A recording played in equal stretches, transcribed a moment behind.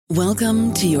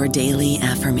Welcome to your daily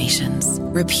affirmations.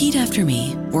 Repeat after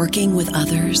me. Working with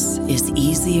others is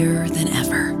easier than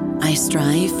ever. I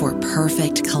strive for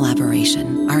perfect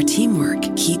collaboration. Our teamwork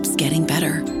keeps getting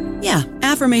better. Yeah,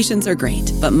 affirmations are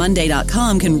great, but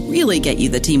Monday.com can really get you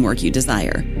the teamwork you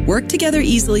desire. Work together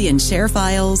easily and share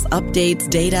files, updates,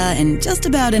 data, and just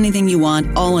about anything you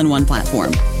want all in one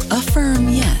platform. Affirm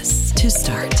yes to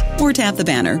start, or tap the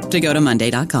banner to go to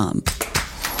Monday.com.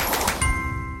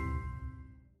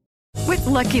 With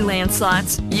Lucky Land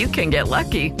Slots, you can get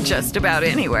lucky just about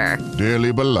anywhere.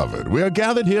 Dearly beloved, we are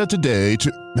gathered here today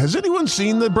to... Has anyone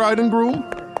seen the bride and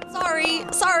groom?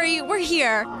 Sorry, we're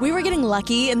here. We were getting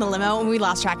lucky in the limo and we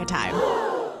lost track of time.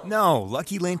 No,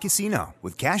 Lucky Land Casino,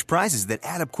 with cash prizes that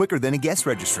add up quicker than a guest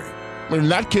registry. In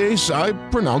that case, I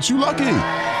pronounce you lucky.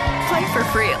 Play for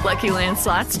free at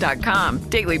LuckyLandSlots.com.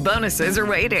 Daily bonuses are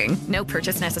waiting. No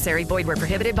purchase necessary. Void where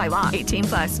prohibited by law.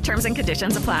 18+. Terms and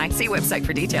conditions apply. See website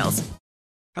for details.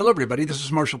 Hello, everybody. This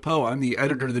is Marshall Poe. I'm the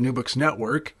editor of the New Books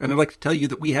Network, and I'd like to tell you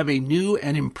that we have a new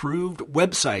and improved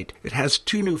website. It has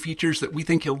two new features that we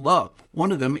think you'll love.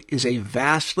 One of them is a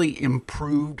vastly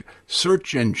improved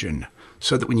search engine,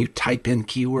 so that when you type in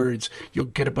keywords, you'll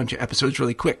get a bunch of episodes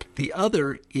really quick. The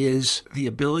other is the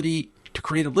ability to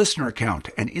create a listener account.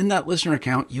 And in that listener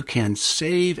account, you can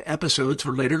save episodes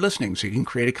for later listening. So you can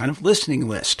create a kind of listening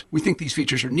list. We think these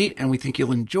features are neat and we think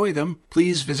you'll enjoy them.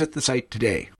 Please visit the site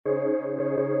today.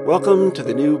 Welcome to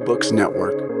the New Books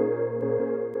Network.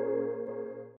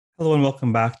 Hello and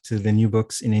welcome back to the New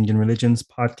Books in Indian Religions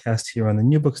podcast here on the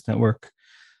New Books Network.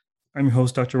 I'm your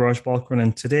host, Dr. Raj Balkaran,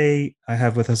 and today I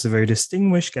have with us a very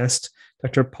distinguished guest,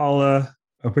 Dr. Paula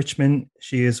Richmond.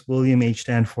 She is William H.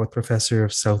 Danforth Professor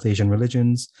of South Asian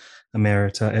Religions,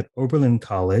 Emerita at Oberlin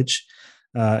College.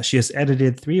 She has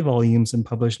edited 3 volumes and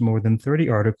published more than 30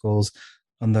 articles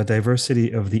on the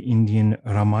diversity of the Indian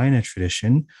Ramayana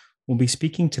tradition. We'll be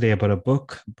speaking today about a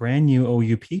book, brand new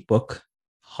OUP book,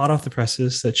 hot off the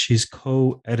presses, that she's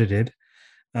co-edited,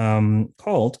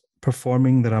 called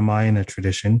Performing the Ramayana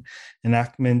Tradition,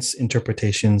 Enactments,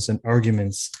 Interpretations, and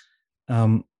Arguments.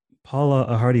 Paula,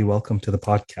 a hearty welcome to the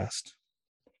podcast.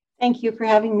 Thank you for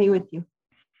having me with you.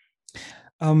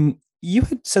 You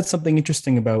had said something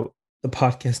interesting about the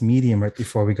podcast medium right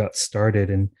before we got started,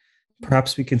 and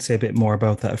perhaps we can say a bit more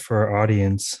about that for our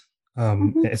audience,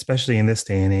 especially in this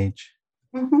day and age.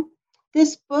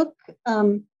 This book,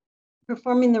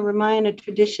 Performing the Ramayana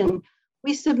Tradition,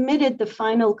 we submitted the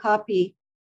final copy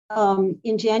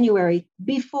in January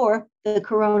before the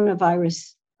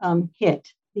coronavirus hit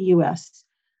the U.S.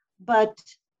 But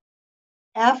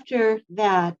after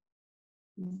that,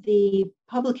 the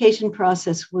publication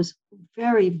process was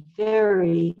very,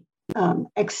 very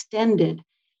extended.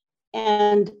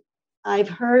 And I've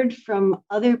heard from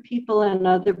other people and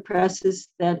other presses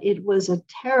that it was a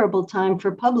terrible time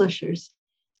for publishers.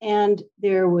 And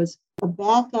there was a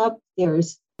backup,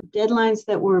 there's deadlines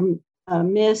that were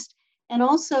missed, and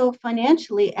also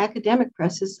financially, academic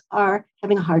presses are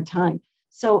having a hard time.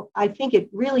 So I think it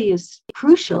really is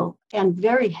crucial and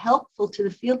very helpful to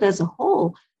the field as a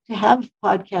whole to have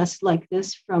podcasts like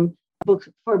this for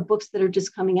books that are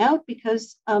just coming out,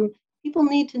 because people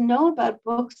need to know about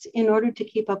books in order to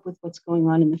keep up with what's going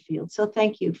on in the field. So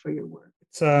thank you for your work.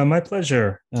 It's my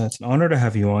pleasure. It's an honor to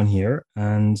have you on here.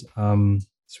 And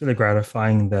it's really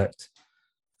gratifying that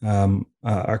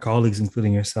our colleagues,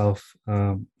 including yourself,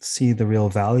 see the real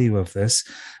value of this.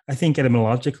 I think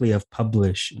etymologically of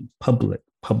publicize,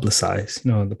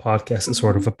 the podcast is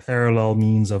sort of a parallel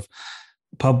means of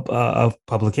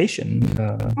publication.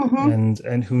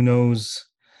 And who knows,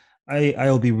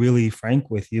 I'll be really frank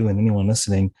with you and anyone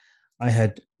listening. I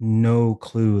had no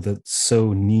clue that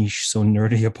so niche, so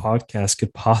nerdy a podcast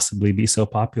could possibly be so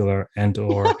popular and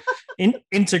or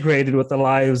integrated with the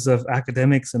lives of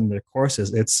academics and their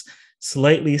courses. It's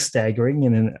slightly staggering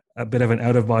and a bit of an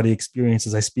out-of-body experience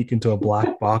as I speak into a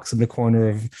black box in the corner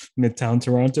of Midtown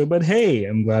Toronto. But hey,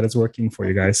 I'm glad it's working for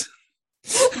you guys.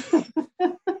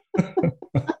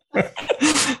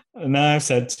 Now I've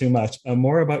said too much.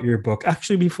 More about your book.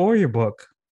 Actually, before your book,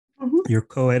 your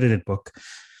co-edited book,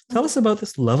 tell us about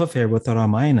this love affair with the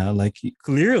Ramayana. Like,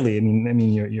 clearly, I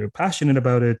mean, you're passionate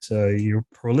about it. You're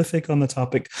prolific on the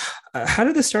topic. How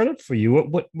did this start out for you?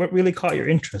 What really caught your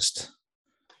interest?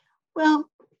 Well,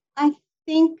 I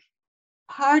think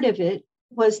part of it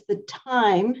was the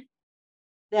time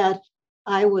that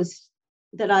I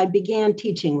began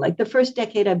teaching. Like the first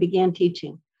decade I began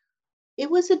teaching, it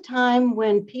was a time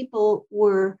when people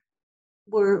were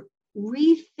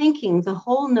rethinking the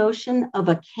whole notion of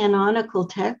a canonical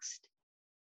text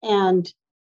and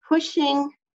pushing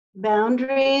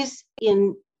boundaries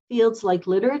in fields like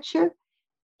literature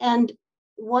And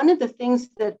one of the things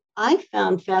that I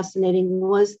found fascinating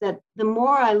was that the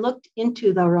more I looked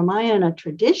into the Ramayana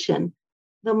tradition,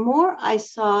 the more I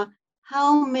saw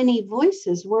how many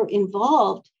voices were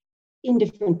involved in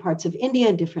different parts of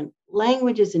India, different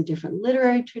languages and different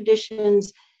literary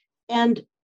traditions, and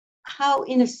how,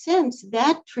 in a sense,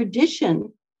 that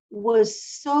tradition was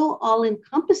so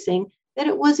all-encompassing that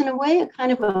it was, in a way, a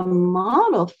kind of a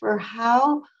model for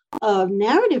how a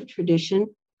narrative tradition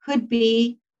could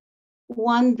be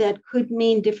one that could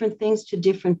mean different things to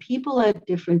different people at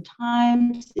different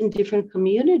times in different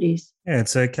communities. Yeah,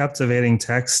 it's a captivating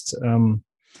text.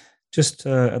 Just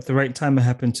at the right time, I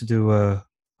happened to do I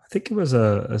think it was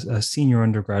a senior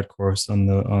undergrad course on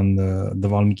the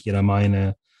Valmiki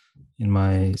Ramayana in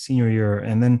my senior year,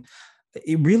 and then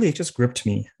it just gripped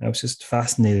me. I was just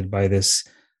fascinated by this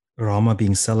Rama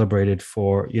being celebrated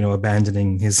for,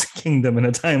 abandoning his kingdom in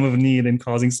a time of need and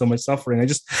causing so much suffering.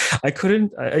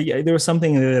 There was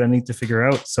something that I need to figure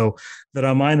out. So the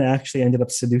Ramayana actually ended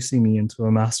up seducing me into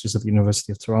a master's at the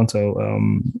University of Toronto.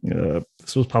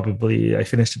 This was probably, I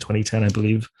finished in 2010, I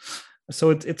believe.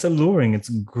 So it's alluring, it's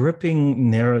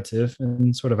gripping narrative,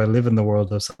 and sort of I live in the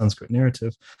world of Sanskrit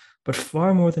narrative, but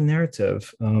far more than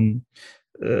narrative.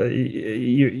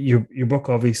 Your book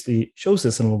obviously shows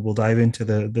this, and we'll dive into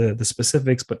the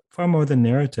specifics, but far more than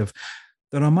narrative,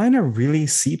 the Ramayana really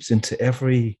seeps into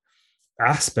every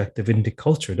aspect of Indic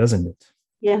culture, doesn't it?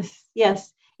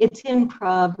 Yes. It's in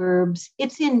proverbs,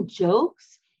 it's in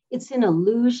jokes, it's in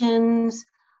allusions.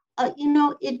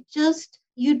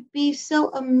 You'd be so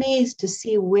amazed to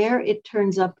see where it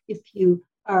turns up if you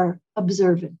are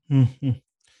observant. Mm-hmm.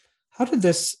 How did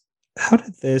this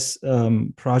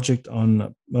project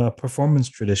on performance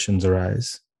traditions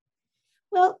arise?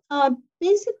 Well,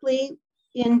 basically,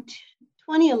 in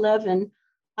 2011,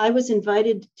 I was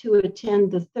invited to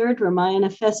attend the third Ramayana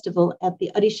Festival at the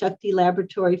Adishakti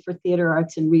Laboratory for Theater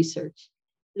Arts and Research.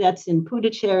 That's in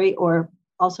Puducherry, or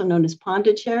also known as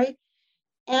Pondicherry.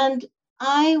 And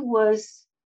I was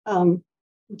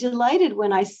delighted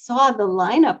when I saw the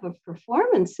lineup of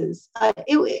performances.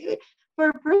 For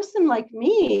a person like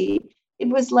me, it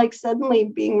was like suddenly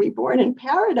being reborn in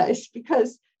paradise,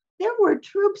 because there were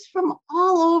troops from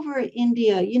all over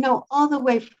India, all the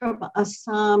way from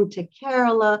Assam to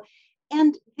Kerala.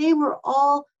 And they were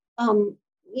all,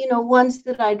 ones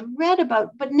that I'd read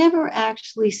about, but never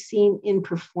actually seen in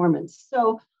performance.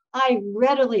 So I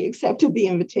readily accepted the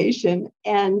invitation,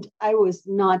 and I was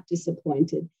not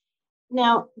disappointed.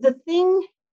 Now, the thing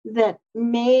that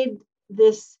made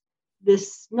this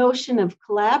notion of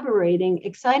collaborating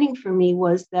exciting for me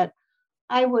was that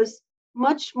I was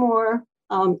much more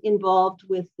involved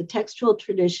with the textual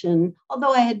tradition,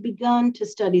 although I had begun to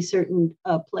study certain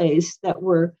plays that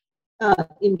were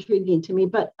intriguing to me.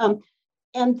 But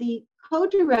and the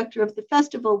co-director of the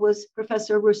festival was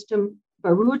Professor Rustam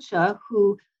Bharucha,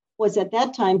 who was at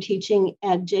that time teaching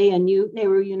at JNU,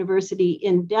 Nehru University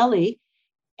in Delhi,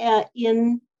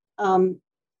 in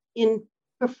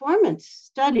performance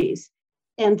studies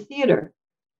and theater.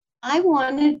 I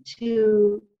wanted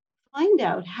to find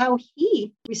out how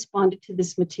he responded to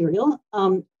this material,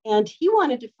 and he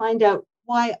wanted to find out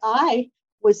why I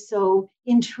was so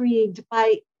intrigued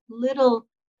by little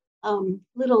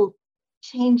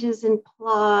changes in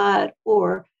plot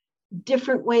or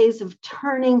different ways of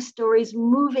turning stories,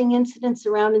 moving incidents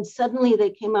around, and suddenly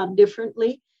they came out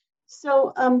differently.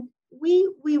 So we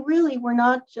really were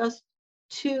not just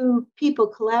two people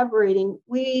collaborating.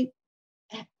 We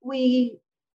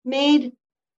made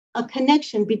a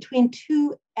connection between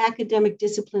two academic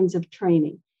disciplines of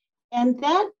training. And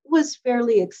that was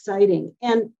fairly exciting.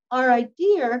 And our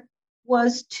idea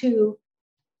was to,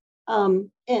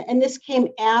 and this came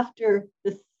after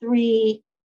the three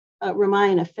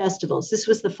Ramayana festivals. This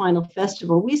was the final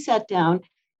festival. We sat down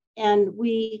and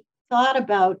we thought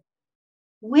about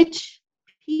which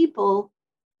people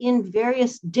in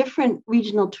various different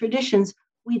regional traditions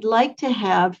we'd like to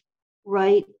have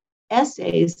write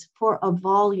essays for a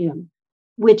volume,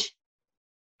 which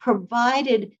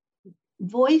provided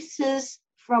voices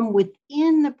from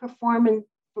within the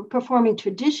performing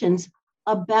traditions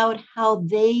about how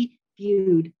they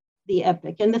viewed the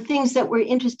epic and the things that were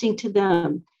interesting to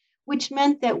them, which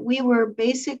meant that we were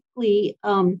basically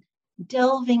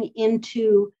delving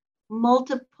into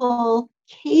multiple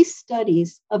case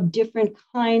studies of different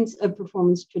kinds of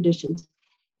performance traditions.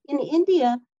 In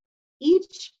India,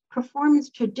 each performance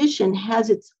tradition has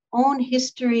its own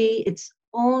history, its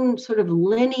own sort of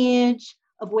lineage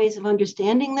of ways of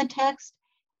understanding the text.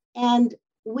 And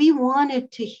we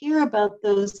wanted to hear about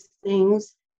those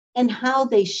things and how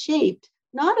they shaped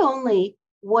not only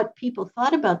what people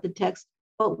thought about the text,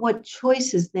 but what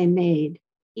choices they made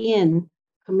in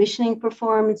commissioning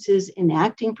performances,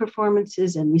 enacting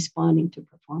performances, and responding to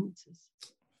performances.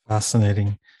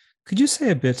 Fascinating. Could you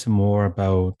say a bit more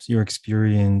about your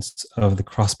experience of the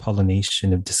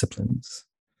cross-pollination of disciplines?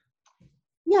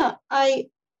 Yeah, I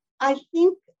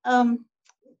think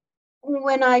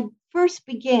when I first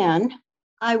began,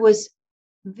 I was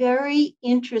very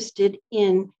interested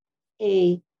in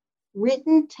a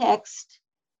written text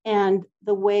and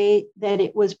the way that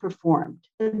it was performed,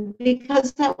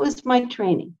 because that was my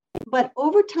training. But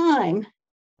over time,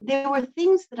 there were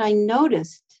things that I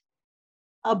noticed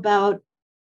about,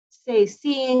 say,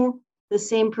 seeing the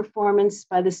same performance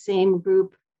by the same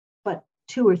group, but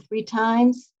 2 or 3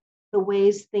 times, the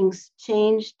ways things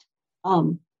changed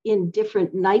in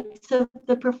different nights of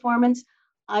the performance.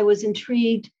 I was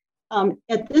intrigued.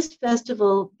 At this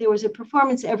festival, there was a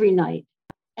performance every night.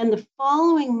 And the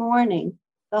following morning,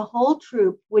 the whole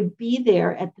troupe would be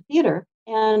there at the theater,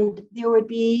 and there would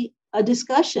be a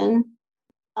discussion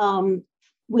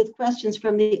with questions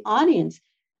from the audience.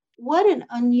 What an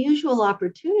unusual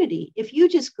opportunity. If you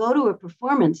just go to a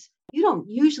performance, you don't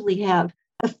usually have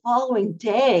the following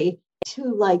day to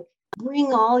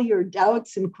bring all your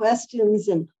doubts and questions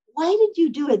and why did you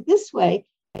do it this way?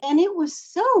 And it was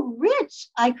so rich.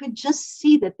 I could just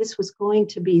see that this was going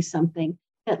to be something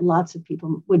that lots of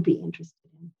people would be interested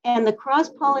in. And the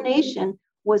cross-pollination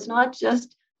was not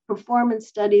just performance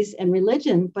studies and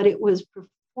religion, but it was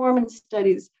performance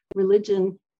studies,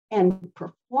 religion, and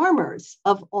performers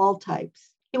of all types.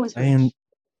 It was rich.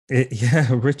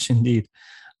 Rich indeed.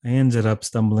 I ended up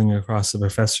stumbling across a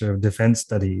professor of defense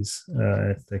studies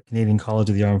at the Canadian College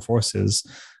of the Armed Forces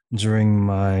during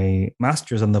my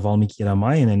master's on the Valmiki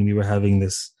Ramayana, and we were having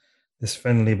this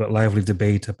friendly but lively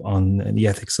debate on the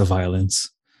ethics of violence,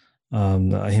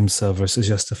 ahimsa versus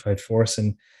justified force,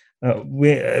 and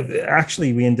we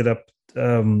ended up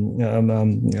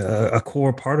a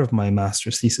core part of my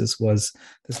master's thesis was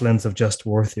this lens of just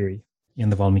war theory in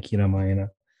the Valmiki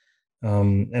Ramayana.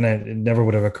 And it never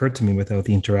would have occurred to me without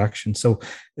the interaction. So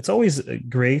it's always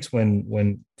great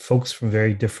when folks from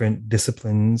very different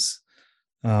disciplines,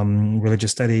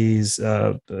 religious studies,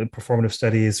 performative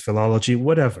studies, philology,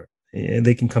 whatever,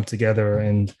 they can come together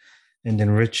and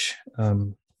enrich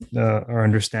our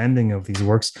understanding of these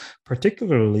works,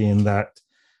 particularly in that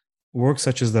works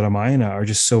such as the Ramayana are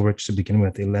just so rich to begin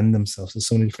with. They lend themselves to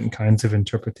so many different kinds of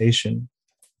interpretation.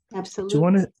 Absolutely. Do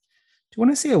you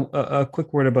want to say a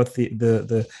quick word about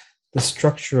the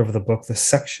structure of the book, the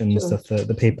sections that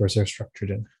the papers are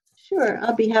structured in? Sure,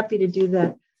 I'll be happy to do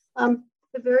that.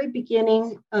 The very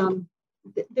beginning,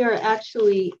 there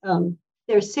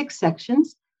are 6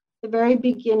 sections. The very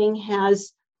beginning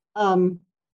has an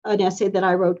essay that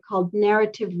I wrote called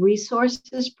Narrative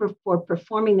Resources for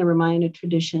Performing the Ramayana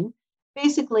Tradition.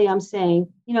 Basically, I'm saying,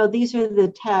 these are the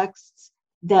texts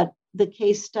that the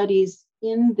case studies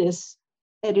in this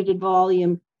edited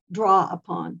volume draw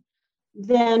upon.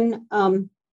 Then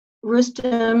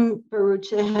Rustam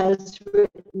Barucha has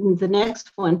written the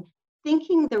next one,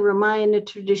 Thinking the Ramayana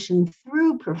Tradition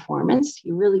Through Performance.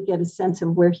 You really get a sense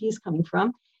of where he's coming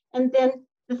from. And then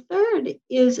the third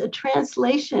is a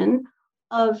translation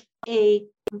of a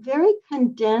very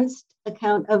condensed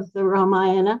account of the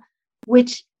Ramayana,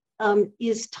 which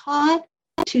is taught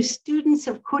to students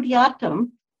of Kudyatam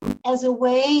as a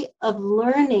way of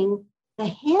learning the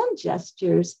hand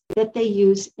gestures that they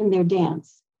use in their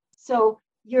dance. So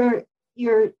you're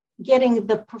getting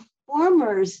the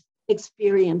performer's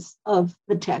experience of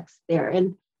the text there,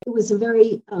 and it was a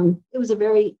very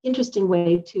interesting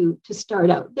way to start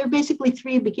out. There are basically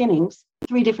 3 beginnings,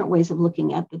 3 different ways of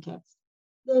looking at the text.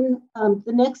 Then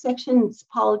the next section is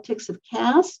Politics of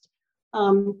Caste.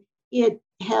 It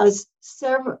has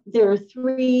there are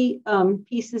 3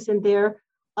 pieces in there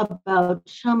about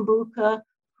Shambhuka,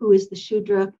 who is the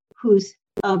Shudra, who's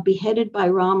beheaded by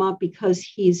Rama because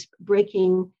he's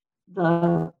breaking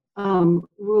the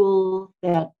rule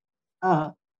that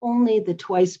only the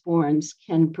twice-borns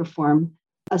can perform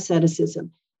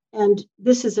asceticism. And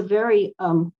this is a very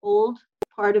old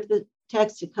part of the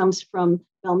text. It comes from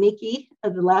Valmiki,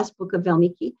 the last book of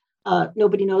Valmiki.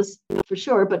 Nobody knows for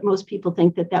sure, but most people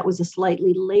think that was a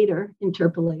slightly later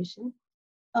interpolation.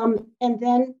 And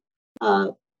then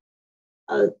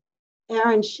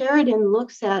Aaron Sheridan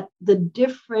looks at the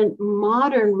different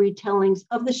modern retellings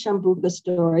of the Shambhuka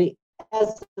story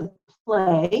as a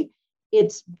play.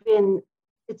 It's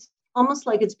almost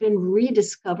like it's been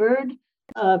rediscovered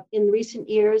in recent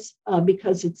years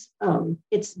because it's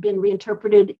been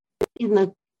reinterpreted in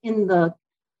the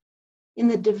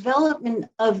development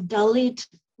of Dalit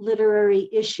literary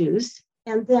issues.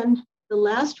 And then the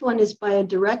last one is by a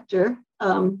director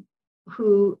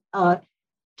who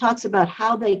talks about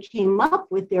how they came up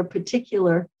with their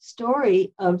particular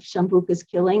story of Shambuka's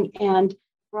killing and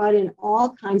brought in all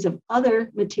kinds of other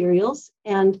materials.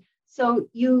 And so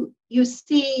you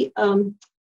see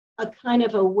a kind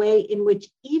of a way in which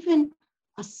even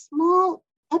a small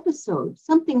episode,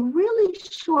 something really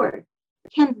short,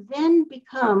 can then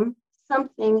become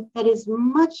something that is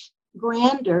much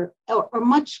grander or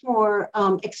much more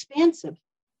expansive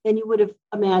than you would have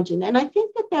imagined. And I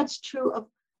think that that's true of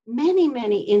many,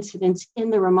 many incidents in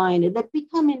the Ramayana that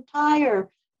become entire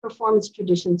performance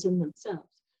traditions in themselves.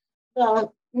 The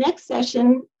next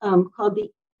session, called the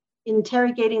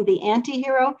Interrogating the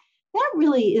Antihero, that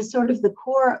really is sort of the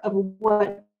core of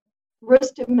what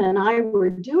Rustam and I were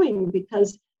doing,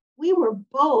 because we were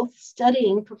both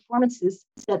studying performances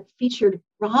that featured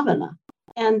Ravana.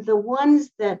 And the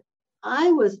ones that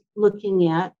I was looking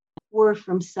at were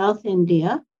from South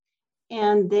India,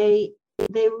 and they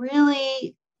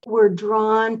really were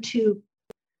drawn to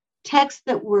texts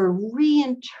that were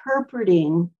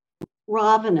reinterpreting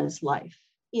Ravana's life.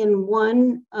 In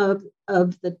one of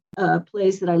the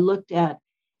plays that I looked at,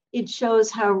 it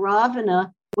shows how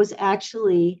Ravana was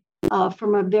actually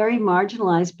from a very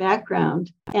marginalized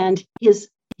background, and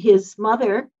his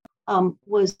mother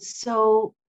was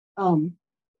so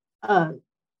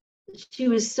she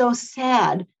was so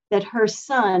sad that her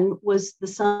son was the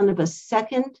son of a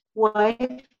second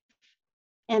wife,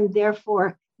 and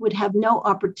therefore would have no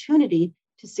opportunity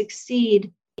to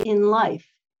succeed in life.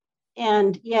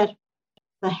 And yet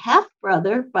the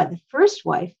half-brother by the first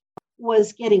wife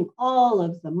was getting all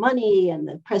of the money and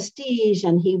the prestige,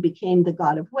 and he became the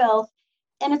god of wealth.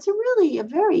 And it's really a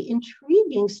very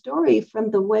intriguing story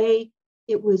from the way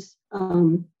it was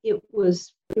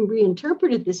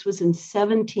reinterpreted. This was in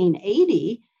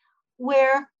 1780,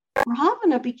 where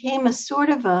Ravana became a sort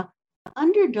of a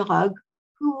underdog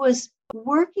who was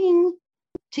working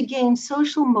to gain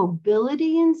social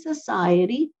mobility in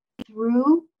society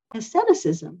through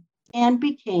asceticism, and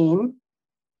became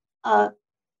the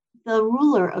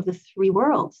ruler of the three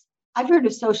worlds. I've heard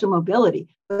of social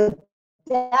mobility, but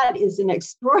that is an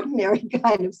extraordinary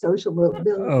kind of social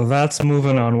mobility. Oh, that's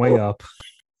moving on way up.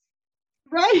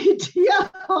 Right, yeah,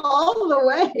 all the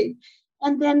way.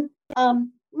 And then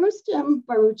Rustam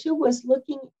Bharucha was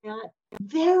looking at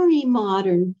very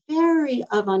modern, very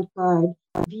avant-garde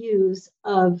views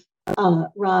of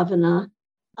Ravana.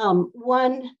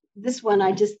 This one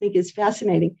I just think is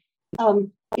fascinating.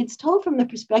 It's told from the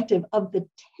perspective of the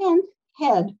 10th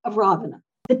head of Ravana.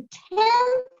 The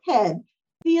 10th head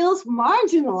feels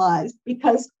marginalized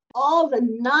because all the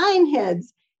 9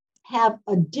 heads have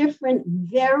a different,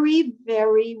 very,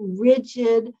 very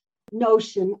rigid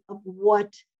notion of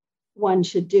what one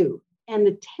should do. And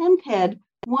the 10th head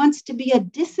wants to be a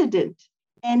dissident,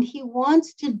 and he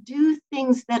wants to do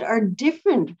things that are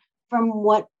different from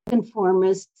what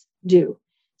conformists do.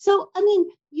 So, I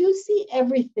mean, you see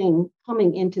everything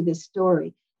coming into this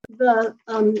story. The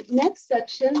next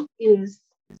section is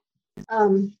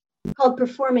called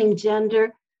Performing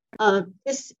Gender.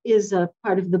 This is a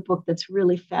part of the book that's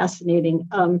really fascinating.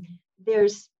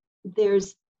 There's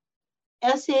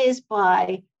essays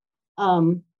by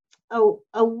a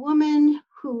woman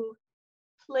who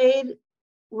played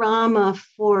Rama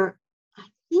for, I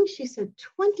think she said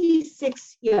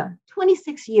 26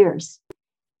 years,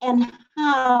 and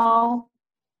how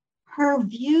her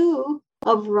view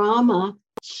of Rama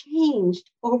changed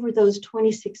over those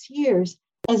 26 years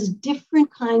as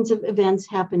different kinds of events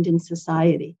happened in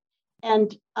society.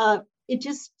 And it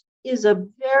just is a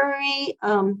very,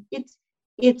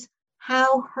 it's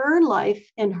how her life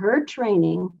and her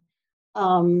training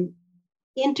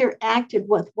interacted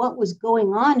with what was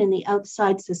going on in the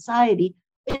outside society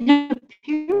in a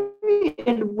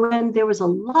period when there was a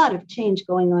lot of change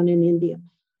going on in India.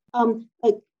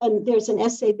 And there's an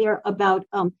essay there about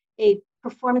a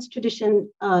performance tradition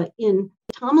in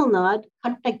Tamil Nadu,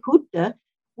 Kattakutta,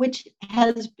 which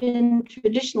has been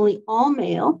traditionally all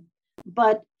male,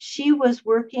 but she was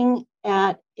working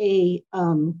at a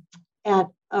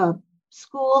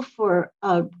school for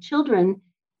children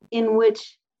in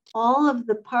which all of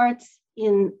the parts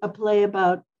in a play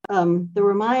about the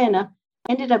Ramayana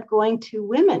ended up going to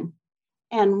women,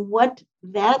 and what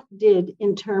that did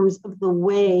in terms of the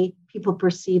way people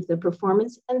perceive the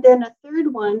performance. And then a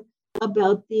third one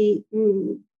about the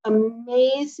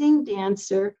amazing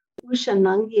dancer Usha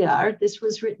Nangiar. This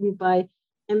was written by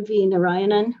M.V.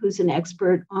 Narayanan, who's an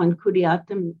expert on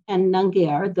Kudiyattam and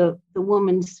Nangiar, the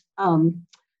woman's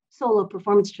solo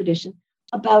performance tradition,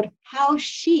 about how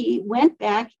she went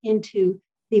back into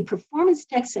the performance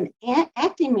texts and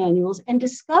acting manuals and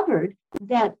discovered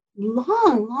that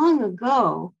long, long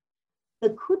ago, the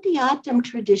Kutiyattam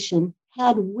tradition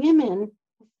had women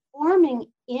performing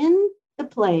in the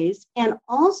plays, and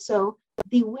also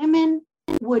the women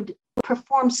would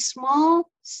perform small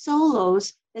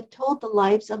solos that told the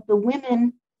lives of the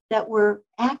women that were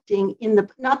acting in the,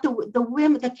 not the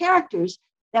women, the characters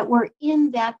that were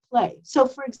in that play. So,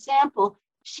 for example,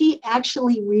 she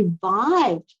actually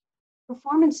revived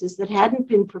performances that hadn't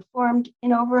been performed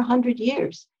in over 100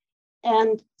 years.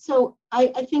 And so I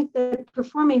think that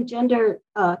performing gender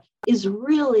is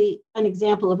really an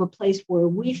example of a place where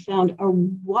we found a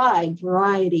wide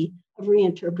variety of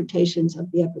reinterpretations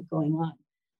of the epic going on.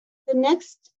 The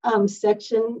next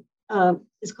section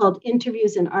is called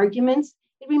Interviews and Arguments.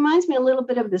 It reminds me a little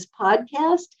bit of this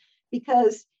podcast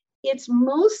because it's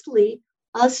mostly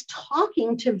us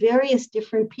talking to various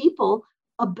different people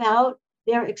about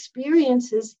their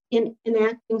experiences in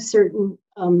enacting certain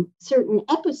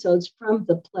episodes from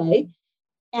the play.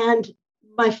 And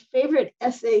my favorite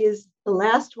essay is the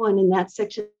last one in that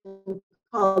section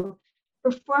called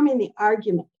Performing the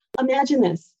Argument. Imagine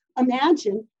this.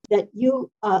 Imagine that you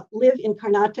live in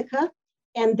Karnataka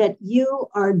and that you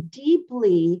are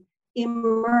deeply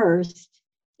immersed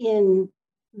in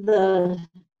the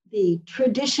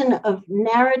tradition of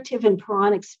narrative and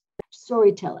Puranic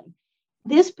storytelling.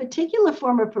 This particular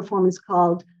form of performance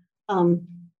called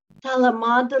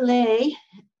Talamadale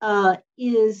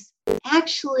is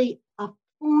actually a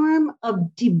form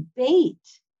of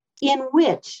debate in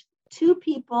which two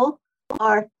people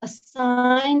are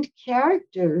assigned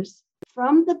characters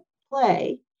from the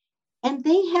play, and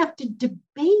they have to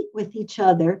debate with each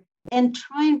other and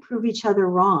try and prove each other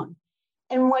wrong.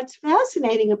 And what's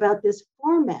fascinating about this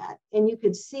format, and you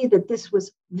could see that this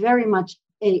was very much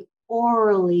it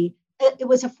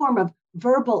was a form of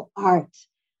verbal art.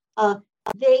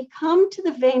 They come to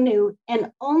the venue,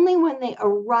 and only when they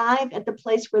arrive at the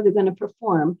place where they're going to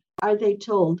perform are they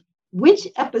told which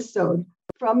episode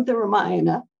from the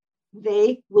Ramayana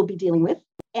they will be dealing with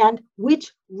and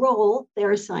which role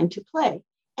they're assigned to play.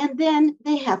 And then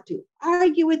they have to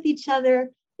argue with each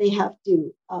other. They have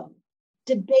to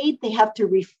debate. They have to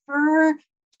refer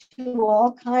to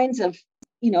all kinds of,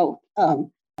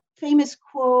 famous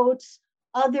quotes,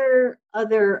 other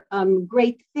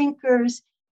great thinkers.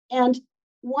 And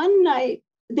one night,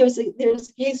 there's a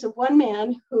case of one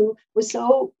man who was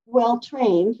so well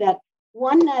trained that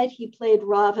one night he played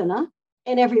Ravana,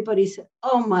 and everybody said,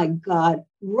 "Oh my God,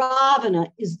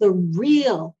 Ravana is the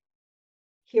real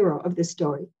hero of the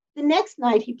story." The next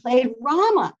night he played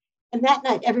Rama, and that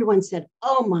night everyone said,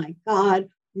 "Oh my God,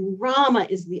 Rama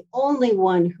is the only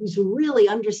one who's really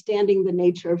understanding the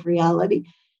nature of reality."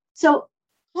 So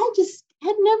I just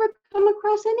had never come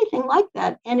across anything like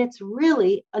that. And it's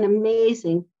really an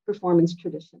amazing performance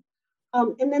tradition.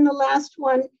 And then the last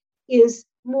one is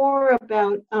more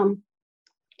about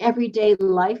everyday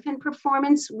life and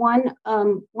performance. One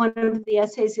of the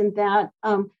essays in that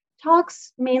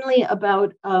talks mainly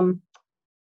about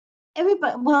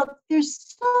everybody. Well,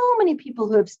 there's so many people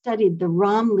who have studied the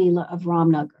Ram Leela of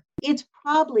Ramnagar. It's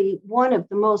probably one of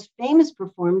the most famous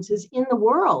performances in the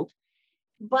world.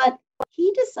 But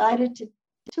he decided to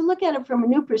look at it from a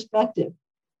new perspective.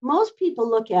 Most people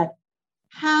look at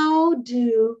how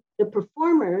do the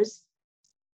performers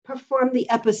perform the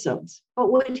episodes.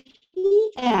 But what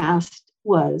he asked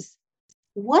was,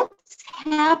 what's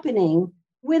happening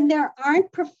when there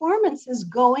aren't performances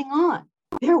going on?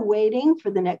 They're waiting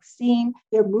for the next scene,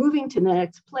 they're moving to the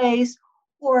next place,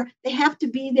 or they have to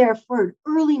be there for an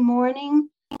early morning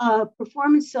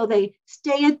performance, so they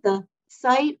stay at the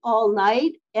site all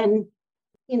night and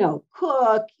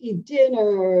cook, eat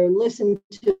dinner, listen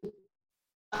to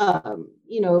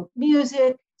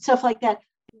music, stuff like that.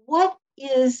 What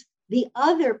is the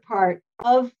other part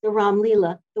of the Ram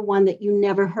Leela, the one that you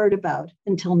never heard about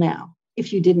until now,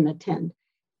 if you didn't attend?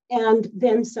 And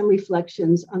then some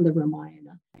reflections on the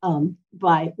Ramayana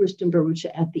by Rustom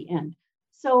Bharucha at the end.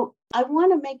 So I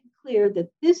want to make it clear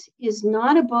that this is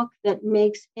not a book that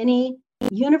makes any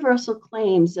universal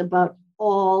claims about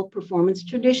all performance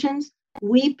traditions.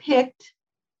 We picked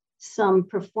some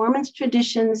performance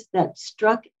traditions that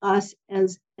struck us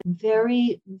as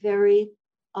very, very,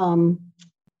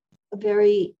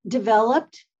 very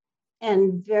developed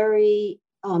and very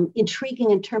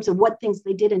intriguing in terms of what things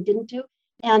they did and didn't do.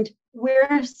 And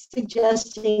we're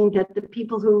suggesting that the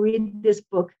people who read this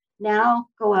book now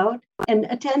go out and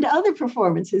attend other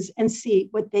performances and see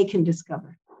what they can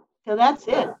discover. So that's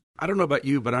it. I don't know about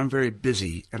you, but I'm very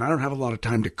busy and I don't have a lot of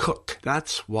time to cook.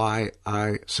 That's why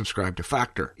I subscribe to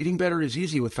Factor. Eating better is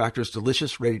easy with Factor's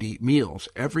delicious, ready-to-eat meals.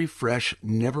 Every fresh,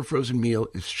 never frozen meal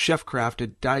is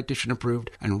chef-crafted, dietitian approved,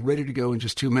 and ready to go in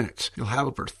just 2 minutes. You'll have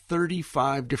over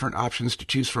 35 different options to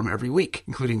choose from every week,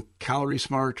 including Calorie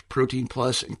Smart, Protein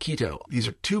Plus, and Keto. These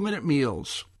are 2-minute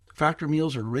meals. Factor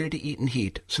meals are ready to eat and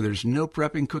heat, so there's no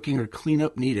prepping, cooking, or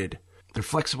cleanup needed. They're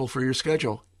flexible for your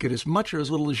schedule. Get as much or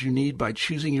as little as you need by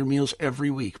choosing your meals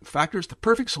every week. Factor is the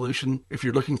perfect solution if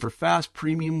you're looking for fast,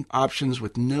 premium options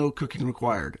with no cooking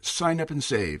required. Sign up and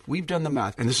save. We've done the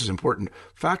math, and this is important.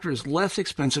 Factor is less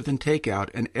expensive than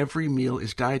takeout, and every meal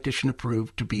is dietitian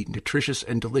approved to be nutritious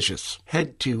and delicious.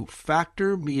 Head to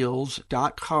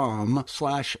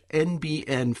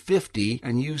factormeals.com/NBN50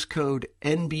 and use code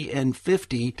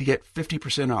NBN50 to get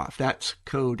 50% off. That's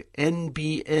code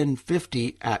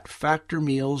NBN50 at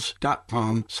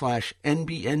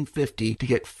factormeals.com/NBN50 to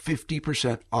get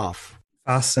 50% off.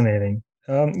 Fascinating.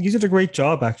 You did a great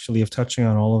job, actually, of touching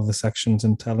on all of the sections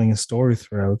and telling a story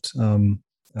throughout. So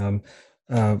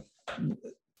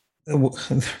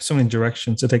many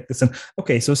directions to take this in.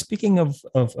 Okay, so speaking of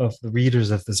the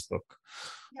readers of this book,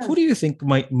 who do you think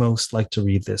might most like to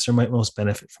read this or might most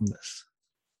benefit from this?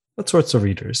 What sorts of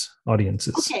readers,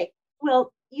 audiences? Okay,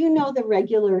 well, you know the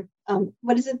regular,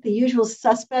 what is it? The usual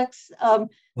suspects, South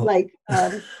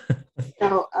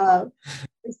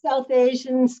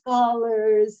Asian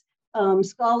scholars,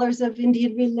 scholars of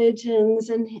Indian religions,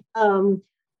 and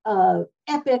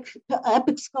epic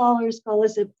scholars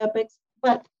of epics.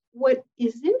 But what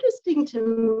is interesting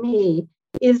to me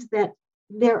is that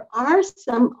there are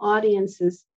some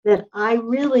audiences that I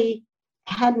really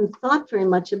hadn't thought very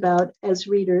much about as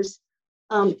readers,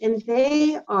 and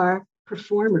they are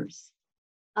performers.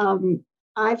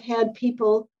 I've had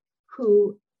people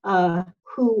who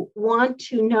want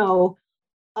to know.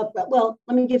 Well,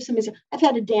 let me give some examples. I've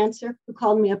had a dancer who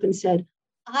called me up and said,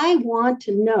 "I want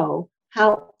to know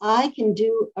how I can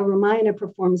do a Ramayana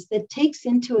performance that takes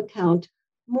into account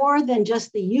more than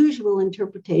just the usual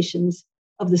interpretations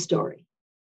of the story."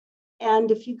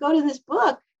 And if you go to this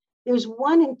book, there's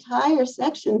one entire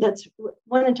essay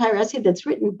that's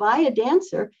written by a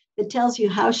dancer that tells you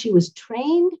how she was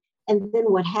trained and then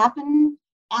what happened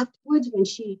afterwards when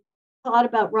she thought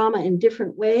about Rama in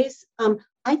different ways.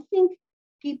 I think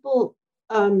people,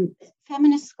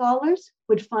 feminist scholars,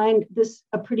 would find this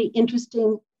a pretty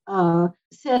interesting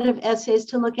set of essays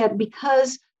to look at,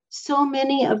 because so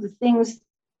many of the things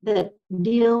that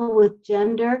deal with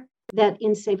gender that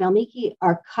in, say, Valmiki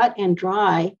are cut and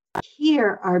dry,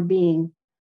 here are being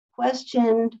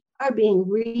questioned, are being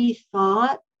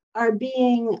rethought, are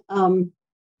being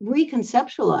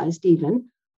reconceptualized even.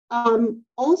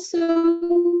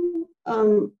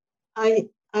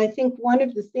 I think one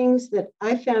of the things that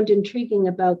I found intriguing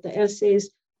about the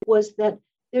essays was that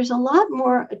there's a lot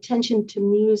more attention to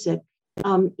music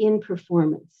in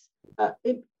performance.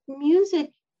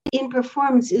 Music in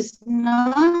performance is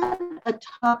not a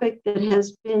topic that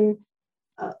has been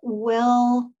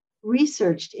well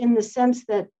researched, in the sense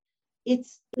that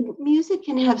music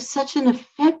can have such an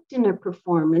effect in a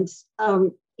performance.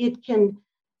 It can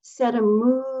set a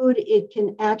mood. It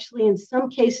can actually, in some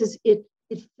cases, it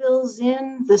fills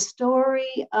in the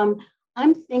story.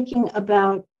 I'm thinking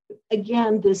about,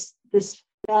 again, this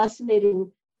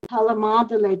fascinating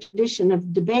Palamadale tradition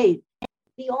of debate.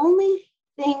 The only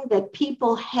thing that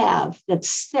people have that's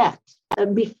set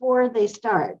before they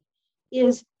start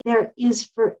is there is,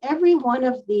 for every one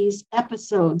of these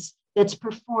episodes that's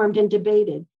performed and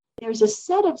debated, there's a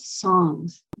set of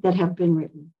songs that have been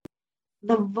written.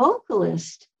 The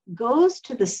vocalist goes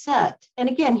to the set, and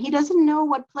again, he doesn't know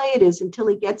what play it is until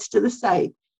he gets to the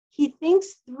site. He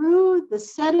thinks through the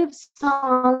set of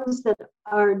songs that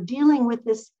are dealing with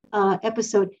this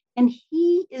episode, and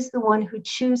he is the one who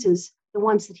chooses the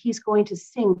ones that he's going to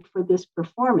sing for this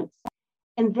performance.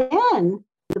 And then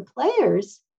the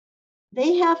players,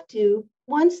 they have to,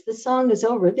 once the song is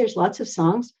over, there's lots of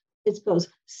songs, it goes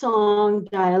song,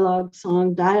 dialogue,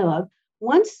 song, dialogue.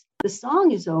 Once the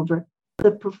song is over,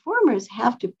 the performers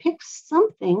have to pick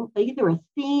something, either a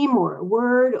theme or a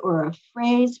word or a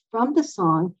phrase from the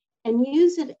song, and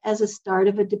use it as a start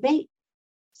of a debate.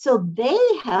 So they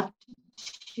have to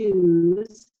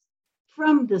choose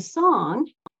from the song.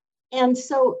 And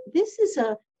so this is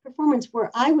a performance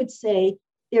where I would say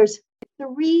there's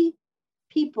three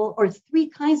people, or three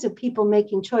kinds of people,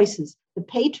 making choices. The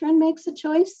patron makes a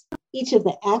choice, each of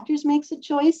the actors makes a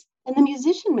choice, and the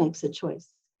musician makes a choice.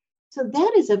 So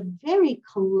that is a very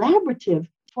collaborative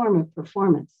form of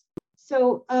performance.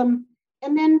 So, and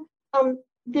then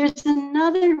there's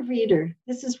another reader.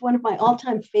 This is one of my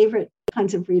all-time favorite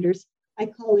kinds of readers. I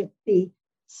call it the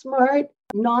smart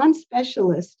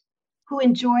non-specialist who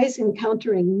enjoys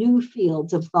encountering new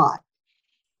fields of thought.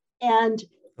 And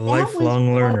a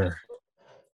lifelong learner.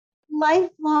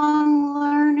 Lifelong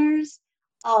learners.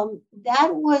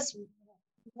 That was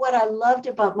what I loved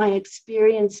about my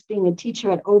experience being a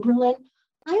teacher at Oberlin.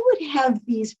 I would have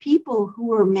these people who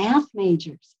were math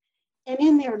majors, and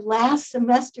in their last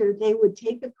semester, they would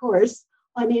take a course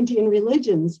on Indian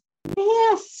religions. They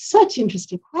asked such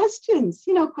interesting questions,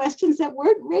 questions that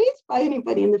weren't raised by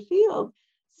anybody in the field.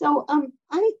 So I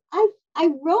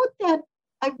wrote that.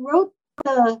 I wrote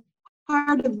the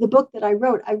part of the book that I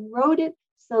wrote. I wrote it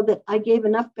so that I gave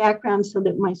enough background so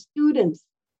that my students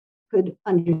could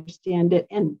understand it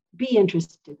and be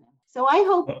interested in it. So I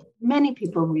hope many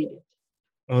people read it.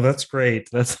 Oh, that's great.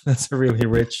 That's a really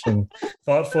rich and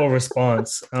thoughtful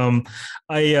response. One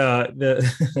of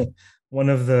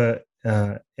the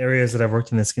areas that I've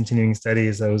worked in is continuing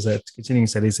studies. I was at continuing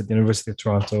studies at the University of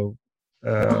Toronto,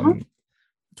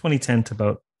 2010 to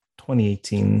about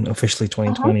 2018, officially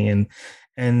 2020,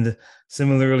 and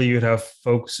similarly, you'd have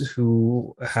folks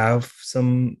who have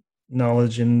some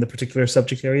knowledge in the particular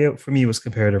subject area. For me, it was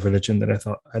comparative religion that I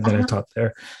taught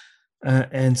there.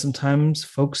 And sometimes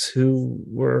folks who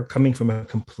were coming from a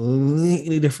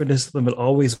completely different discipline, but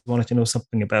always wanted to know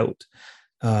something about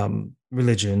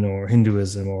religion or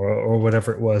Hinduism or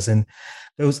whatever it was. And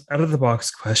those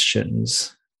out-of-the-box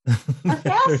questions,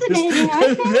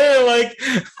 fascinating. They're like,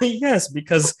 yes,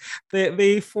 because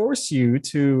they force you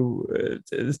to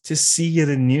see it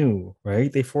anew,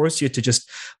 right? They force you to just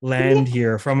land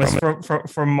here from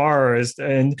Mars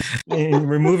and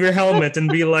remove your helmet and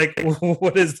be like,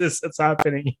 what is this that's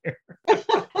happening here?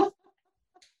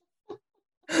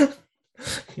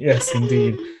 Yes,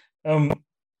 indeed.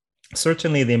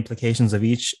 Certainly the implications of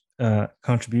each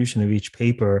contribution of each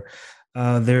paper,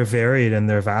 they're varied and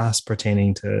they're vast,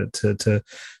 pertaining to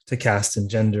caste and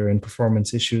gender and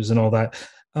performance issues and all that.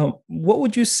 What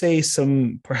would you say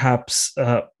some perhaps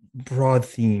broad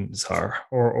themes are,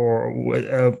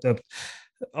 or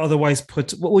otherwise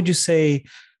put, what would you say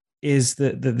is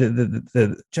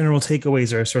the general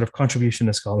takeaways or sort of contribution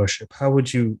to scholarship? How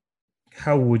would you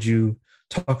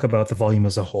talk about the volume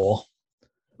as a whole?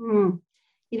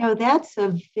 That's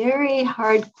a very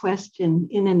hard question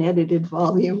in an edited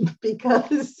volume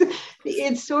because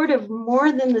it's sort of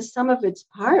more than the sum of its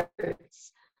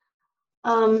parts.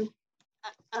 Let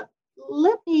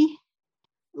me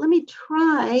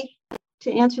try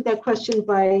to answer that question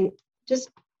by just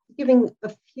giving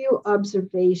a few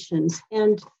observations.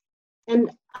 And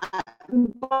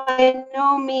by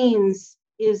no means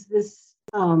is this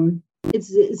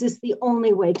the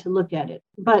only way to look at it.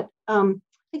 But I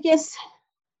guess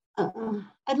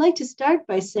I'd like to start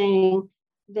by saying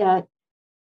that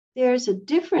there's a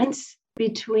difference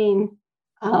between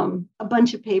a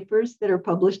bunch of papers that are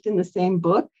published in the same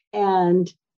book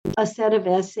and a set of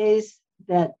essays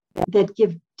that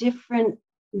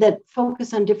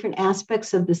focus on different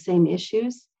aspects of the same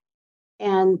issues.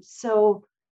 And so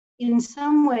in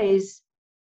some ways,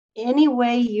 any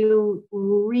way you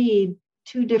read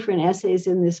two different essays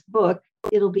in this book,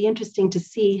 it'll be interesting to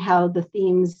see how the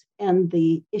themes and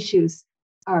the issues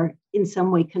are in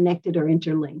some way connected or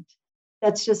interlinked.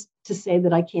 That's just to say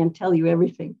that I can't tell you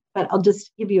everything, but I'll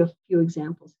just give you a few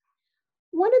examples.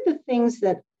 One of the things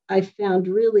that I found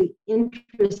really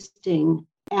interesting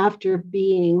after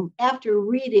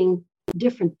reading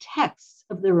different texts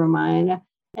of the Ramayana,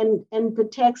 and the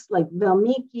texts like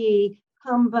Valmiki,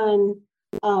 Kamban,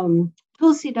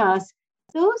 Tulsidas,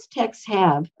 those texts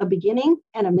have a beginning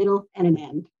and a middle and an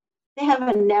end. They have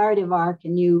a narrative arc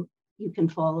and you can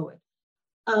follow it.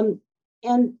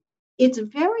 And it's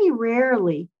very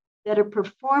rarely that a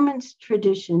performance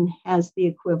tradition has the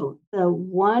equivalent. The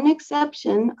one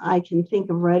exception I can think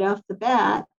of right off the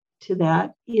bat to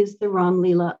that is the Ram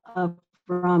Leela of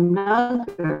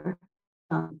Ramnagar,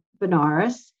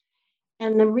 Benares.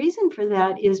 And the reason for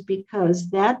that is because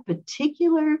that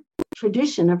particular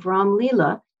tradition of Ram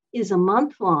Leela is a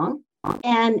month long,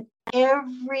 and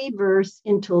every verse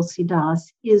in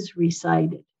Tulsidas is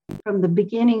recited from the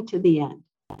beginning to the end.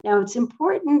 Now, it's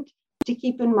important to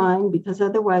keep in mind, because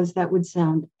otherwise that would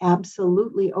sound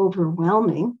absolutely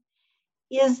overwhelming,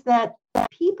 is that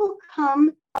people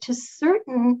come to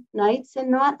certain nights and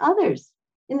not others.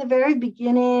 In the very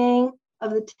beginning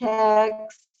of the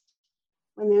text,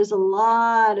 when there's a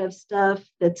lot of stuff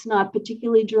that's not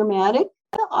particularly dramatic,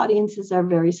 the audiences are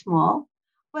very small.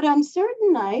 But on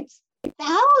certain nights,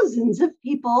 thousands of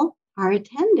people are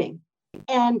attending.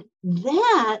 And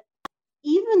that,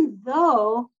 even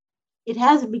though it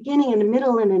has a beginning and a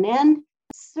middle and an end.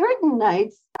 Certain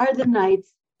nights are the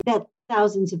nights that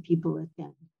thousands of people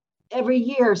attend. Every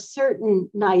year, certain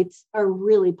nights are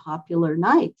really popular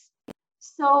nights.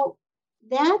 So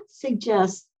that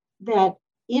suggests that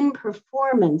in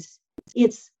performance,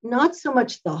 it's not so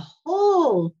much the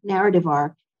whole narrative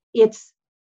arc, it's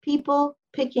people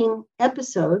picking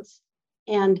episodes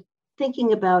and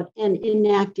thinking about and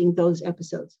enacting those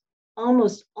episodes.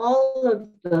 Almost all of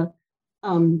the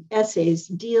essays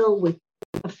deal with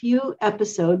a few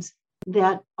episodes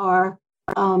that are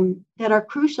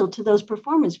crucial to those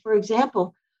performances. For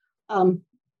example,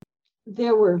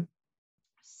 there were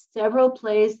several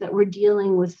plays that were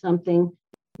dealing with something,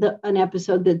 an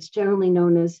episode that's generally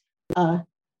known as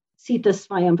Sita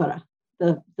Swayamvara,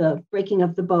 the breaking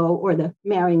of the bow or the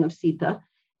marrying of Sita.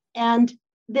 And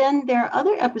then there are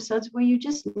other episodes where you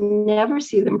just never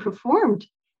see them performed.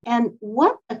 And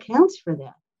what accounts for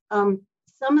that?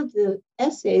 Some of the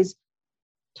essays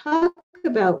talk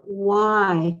about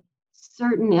why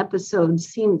certain episodes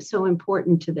seem so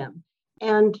important to them.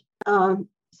 And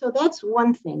so that's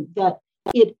one thing, that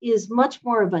it is much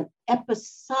more of an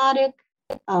episodic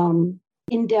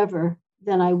endeavor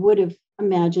than I would have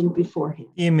imagined beforehand.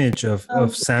 The image of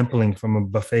sampling from a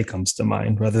buffet comes to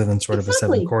mind rather than sort of a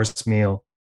 7-course meal.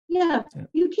 Yeah,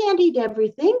 you can't eat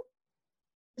everything.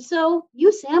 So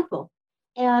you sample.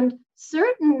 And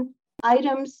certain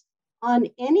items on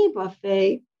any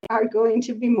buffet are going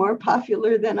to be more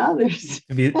popular than others.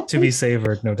 to be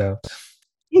savored, no doubt.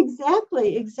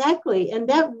 Exactly. And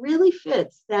that really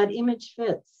fits, that image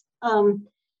fits.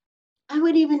 I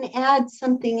would even add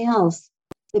something else.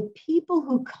 The people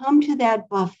who come to that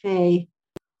buffet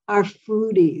are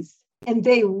foodies, and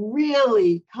they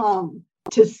really come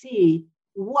to see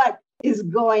what is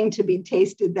going to be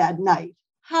tasted that night.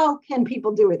 How can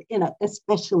people do it in an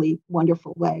especially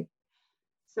wonderful way?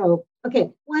 So,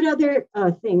 okay, what other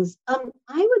things? I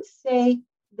would say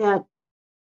that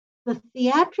the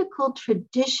theatrical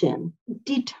tradition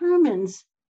determines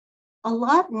a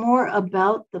lot more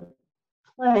about the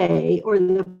play or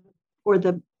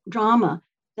the drama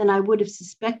than I would have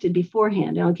suspected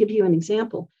beforehand. And I'll give you an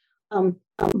example.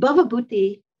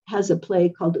 Bhavabhuti has a play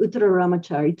called Uttara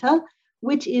Ramacharita,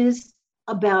 which is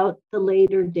about the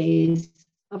later days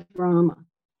of Rama.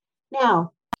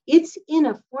 Now, it's in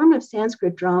a form of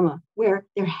Sanskrit drama where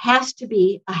there has to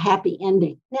be a happy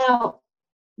ending. Now,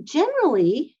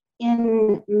 generally,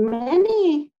 in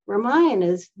many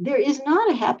Ramayanas, there is not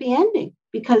a happy ending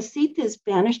because Sita is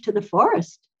banished to the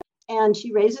forest and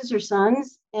she raises her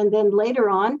sons, and then later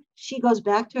on, she goes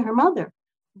back to her mother.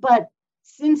 But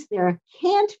since there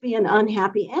can't be an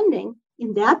unhappy ending,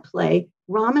 in that play,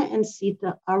 Rama and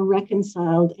Sita are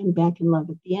reconciled and back in love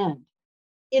at the end.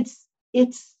 It's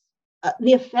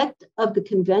the effect of the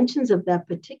conventions of that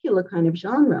particular kind of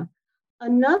genre.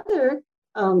 Another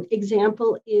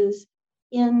example is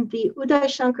in the Uday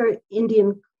Shankar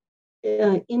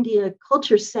India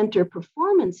Culture Center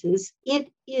performances.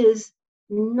 It is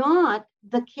not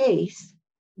the case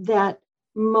that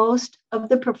most of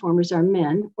the performers are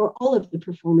men or all of the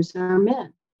performers are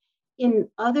men. In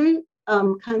other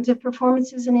kinds of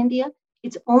performances in India,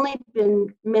 it's only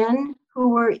been men who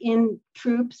were in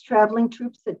troops, traveling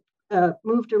troops that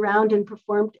moved around and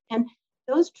performed. And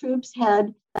those troops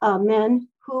had men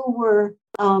who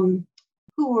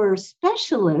were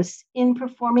specialists in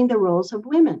performing the roles of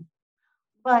women.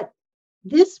 But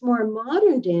this more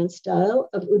modern dance style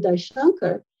of Uday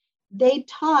Shankar, they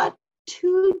taught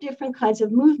two different kinds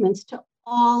of movements to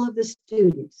all of the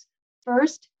students.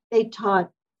 First, they taught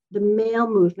the male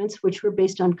movements, which were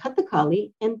based on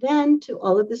Kathakali, and then to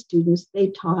all of the students, they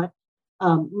taught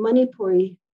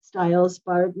Manipuri styles,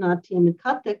 Bharatanatyam and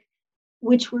Kathak,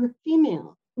 which were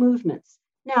female movements.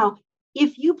 Now,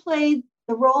 if you played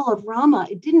the role of Rama,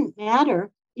 it didn't matter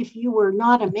if you were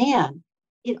not a man.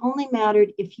 It only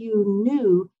mattered if you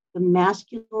knew the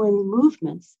masculine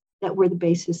movements that were the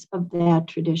basis of that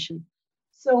tradition.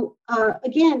 So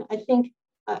again, I think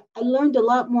I learned a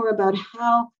lot more about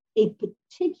how a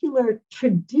particular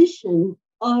tradition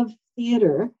of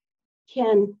theater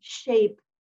can shape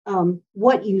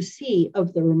what you see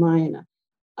of the Ramayana.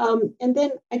 And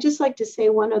then I just like to say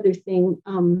one other thing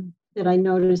that I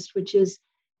noticed, which is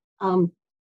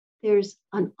there's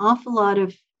an awful lot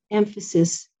of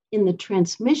emphasis in the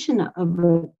transmission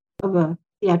of a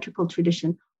theatrical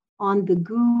tradition on the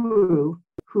guru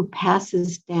who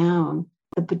passes down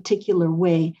the particular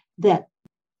way that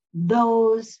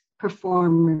those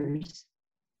performers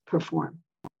perform.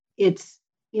 It's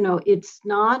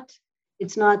not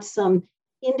some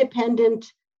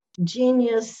independent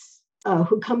genius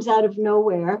who comes out of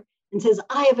nowhere and says,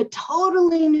 I have a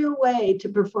totally new way to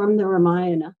perform the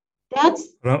Ramayana. That's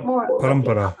more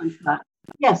parampara.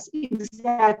 Yes,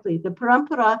 exactly. The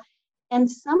parampara. And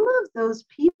some of those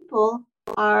people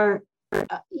are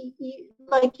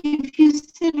like, if you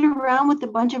sit around with a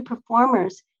bunch of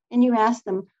performers and you ask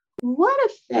them, what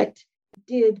effect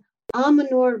did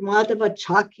Amanur Madhava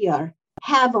Chakyar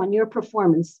have on your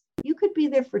performance? You could be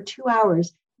there for 2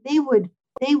 hours. They would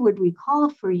recall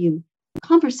for you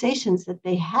conversations that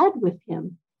they had with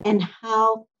him and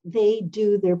how they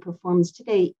do their performance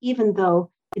today, even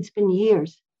though it's been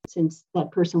years since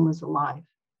that person was alive.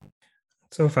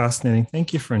 So fascinating.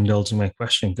 Thank you for indulging my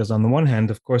question, because on the one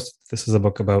hand, of course, this is a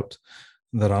book about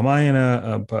the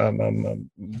Ramayana,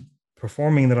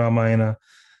 performing the Ramayana.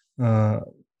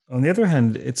 On the other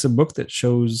hand, it's a book that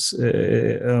shows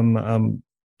the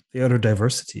utter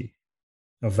diversity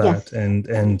of that,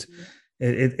 and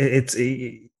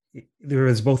there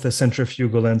is both a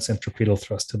centrifugal and centripetal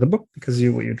thrust to the book, because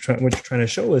what you're trying to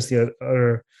show is the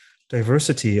utter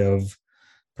diversity of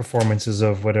performances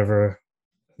of whatever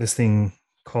this thing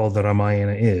called the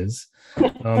Ramayana is.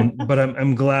 But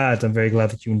I'm very glad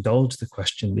that you indulged the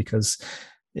question, because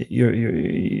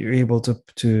you're able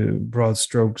to broad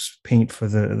strokes paint for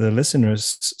the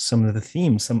listeners some of the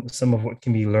themes, some of what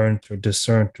can be learned or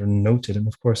discerned or noted, and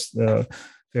of course the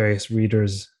various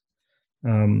readers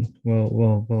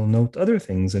will note other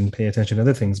things and pay attention to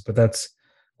other things. But that's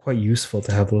quite useful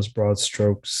to have those broad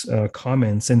strokes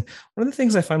comments. And one of the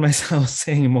things I find myself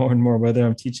saying more and more, whether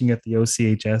I'm teaching at the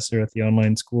OCHS or at the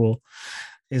online school,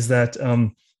 is that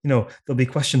there'll be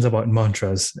questions about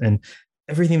mantras, and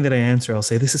everything that I answer, I'll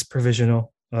say, this is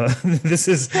provisional. This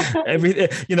is everything.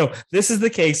 This is the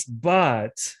case,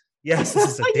 but yes,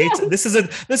 this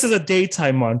is a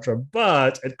daytime mantra.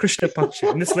 But at Krishna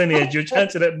Paksha, in this lineage, you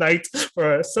chant it at night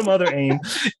for some other aim.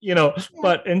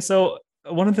 But and so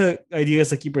one of the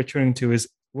ideas I keep returning to is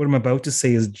what I'm about to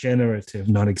say is generative,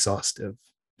 not exhaustive.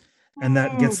 And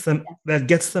that gets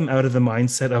them out of the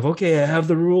mindset of, okay, I have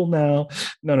the rule now.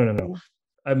 No.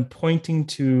 I'm pointing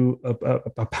to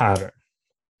a pattern,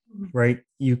 right?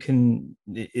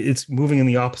 It's moving in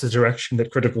the opposite direction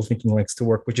that critical thinking likes to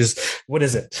work, which is, what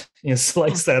is it?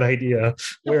 Slice that idea.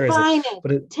 Where is it?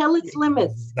 But tell its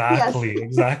limits.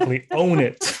 Exactly. Own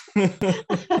it.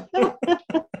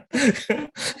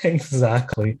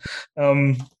 Exactly.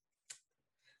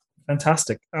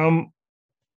 Fantastic.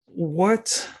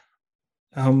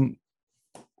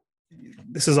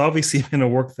 This has obviously been a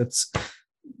work that's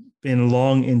been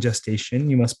long in gestation.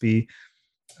 You must be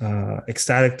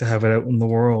ecstatic to have it out in the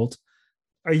world.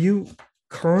 Are you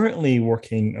currently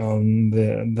working on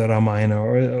the Ramayana,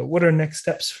 or what are next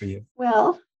steps for you?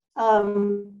 Well,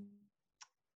 I'm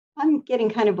getting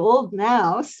kind of old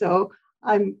now, so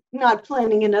I'm not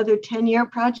planning another 10-year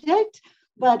project,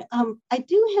 but I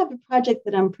do have a project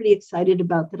that I'm pretty excited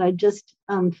about that I just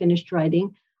finished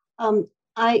writing.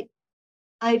 I've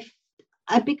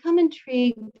become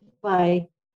intrigued by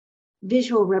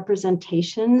visual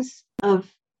representations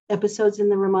of episodes in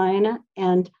the Ramayana,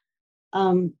 and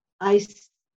I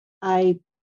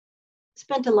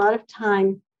spent a lot of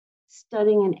time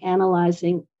studying and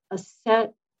analyzing a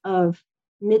set of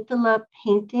Mithila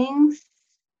paintings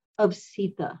of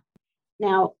Sita.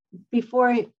 Now,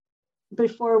 before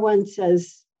one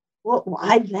says, well,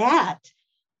 why that?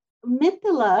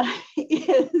 Mithila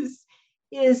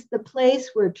is the place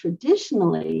where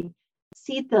traditionally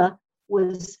Sita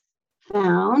was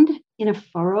found in a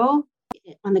furrow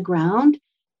on the ground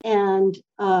and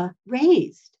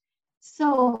raised.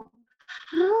 So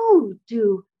how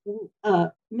do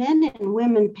men and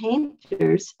women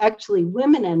painters, actually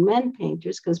women and men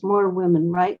painters, because more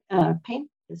women paint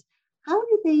this, how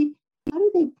do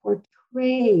they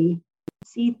portray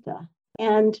Sita?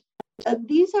 And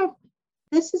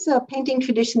this is a painting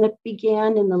tradition that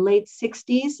began in the late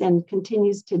 60s and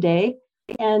continues today.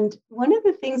 And one of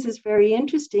the things that's very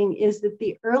interesting is that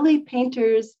the early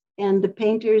painters and the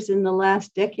painters in the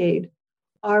last decade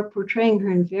are portraying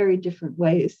her in very different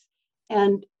ways.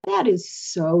 And that is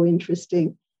so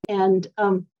interesting. And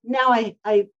now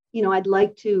I'd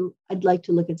like to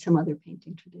look at some other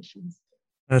painting traditions.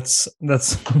 That's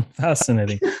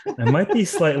fascinating. I might be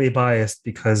slightly biased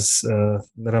because the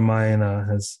Ramayana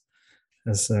has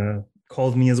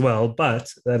called me as well,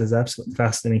 but that is absolutely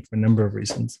fascinating for a number of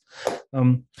reasons.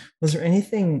 Was there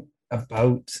anything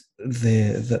about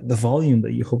the volume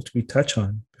that you hoped we touch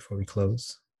on before we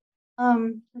close?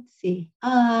 Let's see.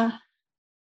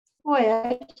 Boy,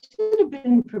 I should have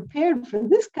been prepared for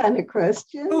this kind of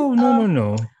question. Oh,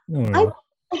 no.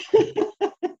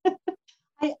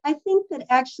 I think that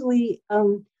actually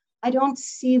I don't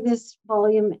see this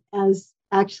volume as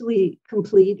actually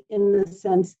complete in the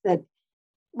sense that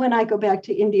when I go back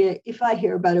to India, if I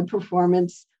hear about a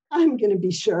performance, I'm going to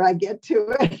be sure I get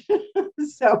to it.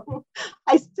 So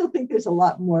I still think there's a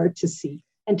lot more to see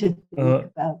and to think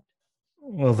about.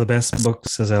 Well, the best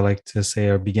books, as I like to say,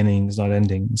 are beginnings, not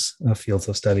endings, fields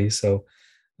of study. So,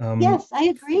 yes, I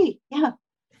agree. Yeah.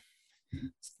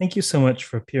 Thank you so much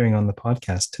for appearing on the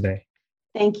podcast today.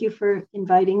 Thank you for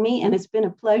inviting me. And it's been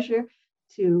a pleasure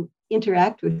to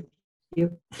interact with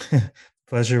you.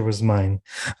 Pleasure was mine.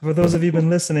 For those of you who've been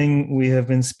listening, we have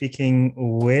been speaking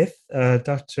with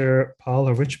Dr.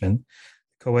 Paula Richman,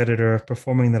 co-editor of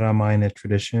Performing the Ramayana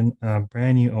Tradition, a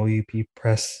brand new OUP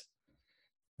Press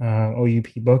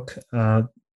OUP book.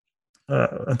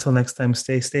 Until next time,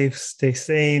 stay safe, stay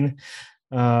sane,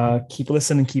 keep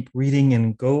listening, keep reading,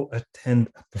 and go attend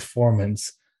a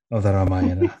performance of the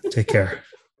Ramayana. Take care.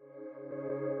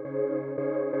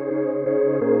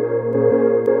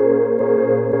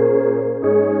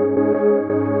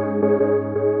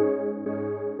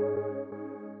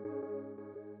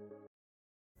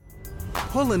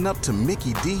 Pulling up to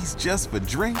Mickey D's just for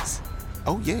drinks?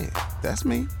 Oh yeah, that's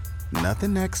me.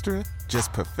 Nothing extra,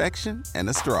 just perfection and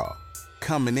a straw.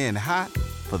 Coming in hot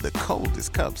for the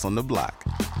coldest cups on the block.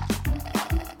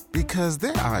 Because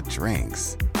there are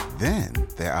drinks. Then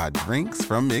there are drinks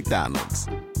from McDonald's.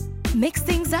 Mix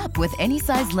things up with any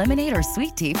size lemonade or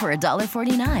sweet tea for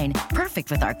 $1.49.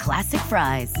 Perfect with our classic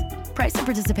fries. Price and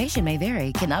participation may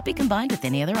vary. Cannot be combined with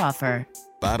any other offer.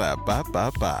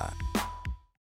 Ba-da-ba-ba-ba.